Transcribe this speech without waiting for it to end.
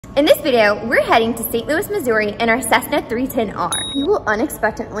In this video, we're heading to St. Louis, Missouri in our Cessna 310R. We will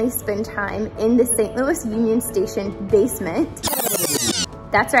unexpectedly spend time in the St. Louis Union Station basement.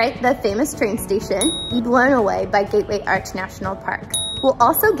 That's right, the famous train station. Be blown away by Gateway Arch National Park. We'll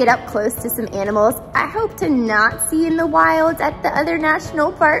also get up close to some animals I hope to not see in the wild at the other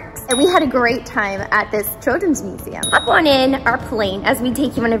national parks. And we had a great time at this children's museum. Hop on in our plane as we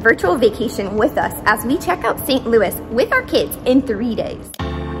take you on a virtual vacation with us as we check out St. Louis with our kids in 3 days.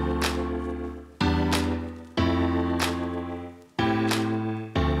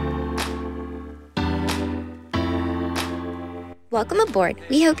 Welcome aboard.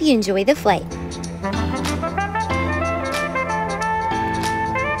 We hope you enjoy the flight.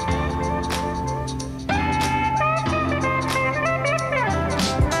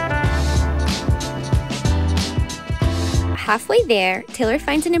 Halfway there, Taylor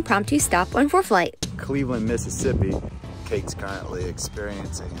finds an impromptu stop on ForeFlight. Cleveland, Mississippi. Kate's currently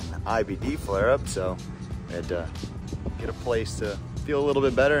experiencing an IBD flare-up, so we had to get a place to feel a little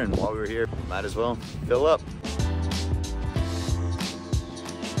bit better, and while we were here, might as well fill up.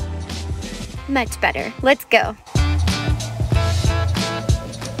 Much better. Let's go.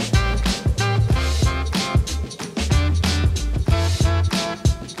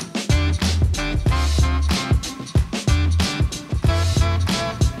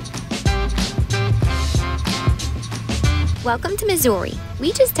 Welcome to Missouri.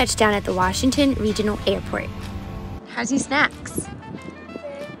 We just touched down at the Washington Regional Airport. How's your snacks?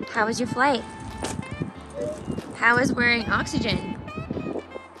 How was your flight? How was wearing oxygen?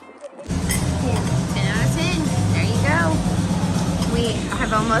 10 out of 10. There you go. We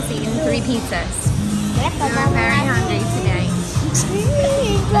have almost eaten 3 pizzas. We're very hungry today.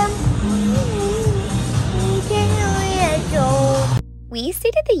 We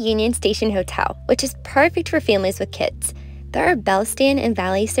stayed at the Union Station Hotel, which is perfect for families with kids. There are bell stand and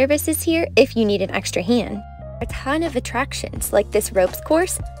valet services here if you need an extra hand. A ton of attractions like this ropes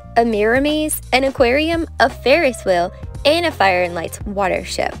course, a mirror maze, an aquarium, a Ferris wheel, and a fire and lights water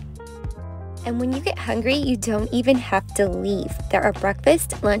show. And when you get hungry, you don't even have to leave. There are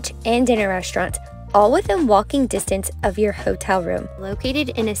breakfast, lunch, and dinner restaurants, all within walking distance of your hotel room, located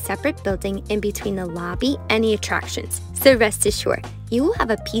in a separate building in between the lobby and the attractions. So rest assured, you will have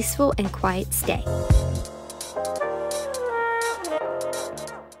a peaceful and quiet stay.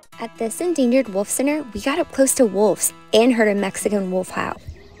 At this Endangered Wolf Center, we got up close to wolves and heard a Mexican wolf howl.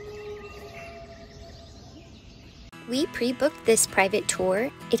 We pre-booked this private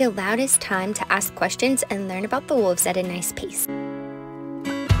tour. It allowed us time to ask questions and learn about the wolves at a nice pace.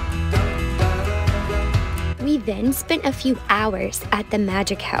 We then spent a few hours at the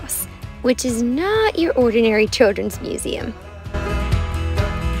Magic House, which is not your ordinary children's museum.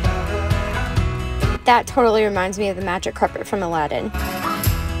 That totally reminds me of the magic carpet from Aladdin.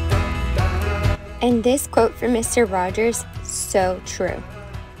 And this quote from Mr. Rogers, so true.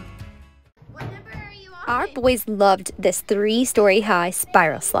 Our boys loved this 3-story high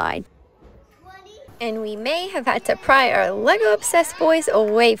spiral slide. And we may have had to pry our Lego-obsessed boys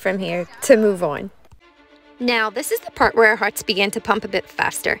away from here to move on. Now, this is the part where our hearts began to pump a bit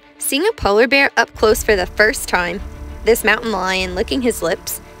faster. Seeing a polar bear up close for the first time, this mountain lion licking his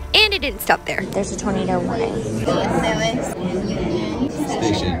lips, and it didn't stop there. There's a tornado warning. St. Louis Union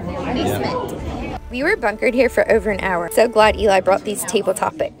Station basement. We were bunkered here for over an hour. So glad Eli brought these table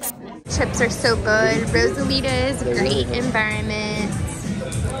topics. Chips are so good. Rosalita is a great environment.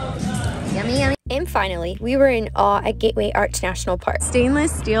 Yummy, yummy. And finally, we were in awe at Gateway Arch National Park.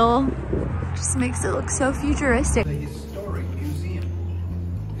 Stainless steel just makes it look so futuristic. The historic museum.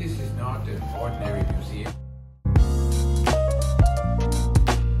 This is not an ordinary museum.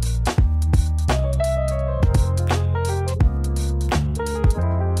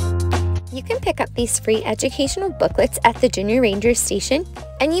 You can pick up these free educational booklets at the Junior Ranger Station,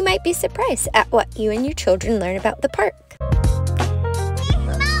 and you might be surprised at what you and your children learn about the park.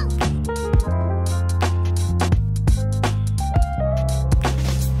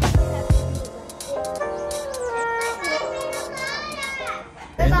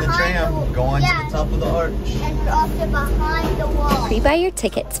 In the tram, going to the top of the arch. And also behind the wall. Pre-buy your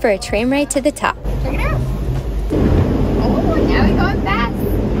tickets for a tram ride to the top. Check it out. Oh, now we're going fast.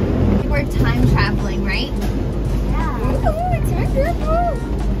 We're time traveling, right? Yeah. Oh, time travel.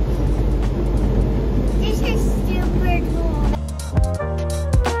 This is super cool.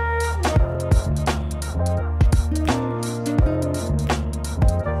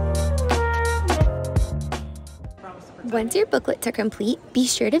 Once your booklets are complete, be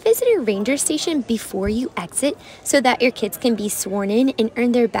sure to visit a ranger station before you exit so that your kids can be sworn in and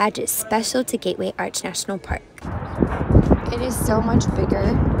earn their badges special to Gateway Arch National Park. It is so much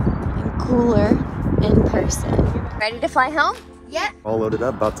bigger cooler in person. Ready to fly home? Yep. All loaded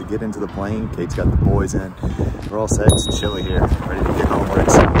up, about to get into the plane. Kate's got the boys in. We're all set. It's chilly here. Ready to get homeward.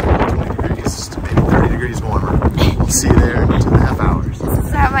 It's 20 degrees, maybe 30 degrees warmer. We'll see you there in 2.5 hours. This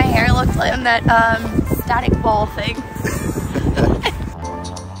is how my hair looked like on that static ball thing.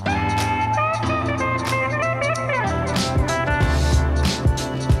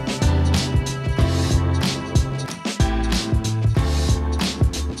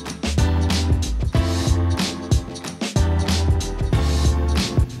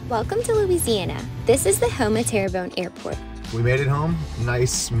 Welcome to Louisiana. This is the home of Terrebonne Airport. We made it home.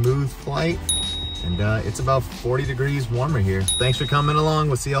 Nice, smooth flight. And it's about 40 degrees warmer here. Thanks for coming along.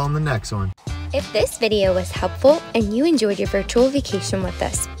 We'll see y'all in the next one. If this video was helpful and you enjoyed your virtual vacation with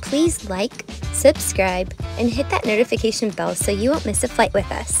us, please like, subscribe, and hit that notification bell so you won't miss a flight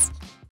with us.